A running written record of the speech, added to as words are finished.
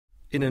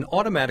In an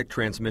automatic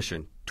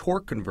transmission,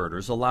 torque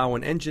converters allow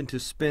an engine to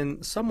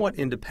spin somewhat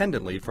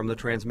independently from the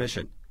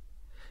transmission.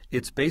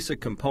 Its basic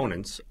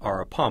components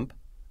are a pump,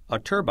 a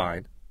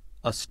turbine,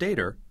 a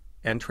stator,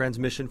 and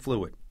transmission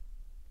fluid.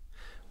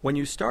 When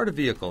you start a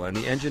vehicle and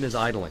the engine is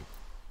idling,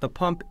 the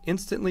pump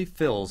instantly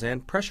fills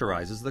and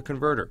pressurizes the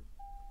converter.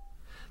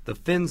 The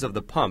fins of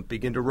the pump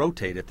begin to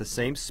rotate at the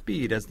same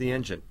speed as the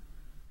engine.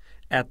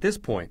 At this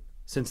point,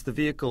 since the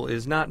vehicle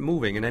is not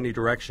moving in any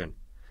direction,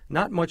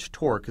 not much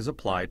torque is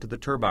applied to the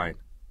turbine.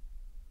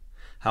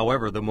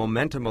 However, the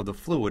momentum of the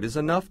fluid is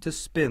enough to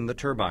spin the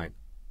turbine.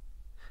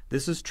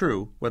 This is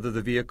true whether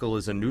the vehicle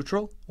is in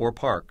neutral or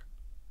park.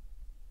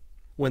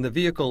 When the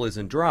vehicle is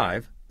in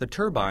drive, the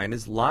turbine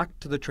is locked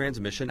to the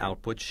transmission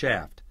output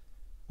shaft,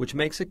 which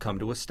makes it come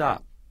to a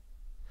stop.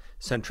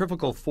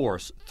 Centrifugal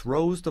force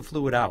throws the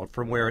fluid out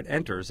from where it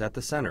enters at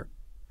the center,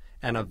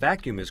 and a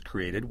vacuum is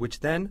created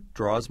which then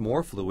draws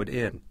more fluid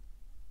in.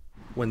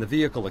 When the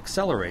vehicle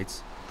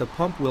accelerates, the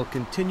pump will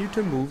continue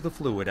to move the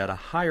fluid at a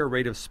higher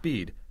rate of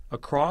speed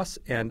across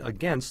and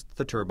against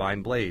the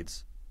turbine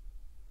blades.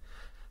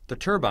 The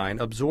turbine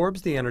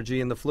absorbs the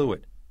energy in the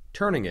fluid,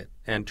 turning it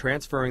and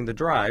transferring the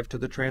drive to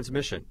the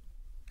transmission.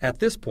 At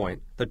this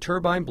point, the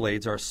turbine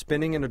blades are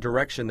spinning in a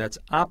direction that's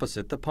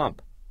opposite the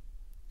pump.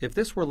 If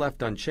this were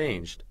left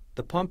unchanged,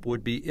 the pump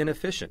would be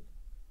inefficient,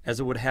 as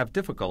it would have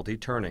difficulty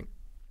turning.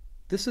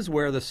 This is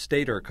where the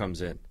stator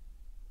comes in.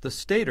 The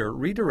stator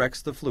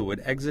redirects the fluid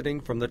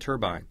exiting from the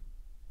turbine.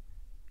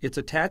 It's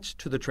attached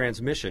to the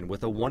transmission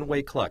with a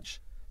one-way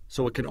clutch,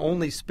 so it can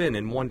only spin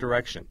in one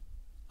direction,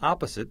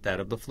 opposite that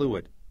of the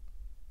fluid.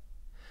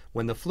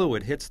 When the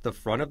fluid hits the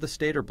front of the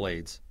stator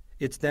blades,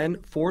 it's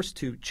then forced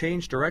to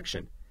change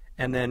direction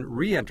and then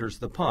re-enters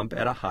the pump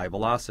at a high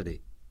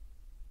velocity.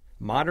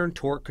 Modern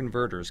torque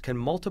converters can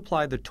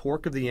multiply the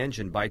torque of the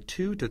engine by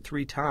 2 to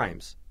 3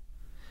 times.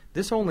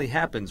 This only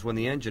happens when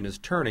the engine is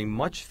turning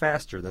much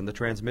faster than the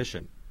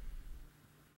transmission.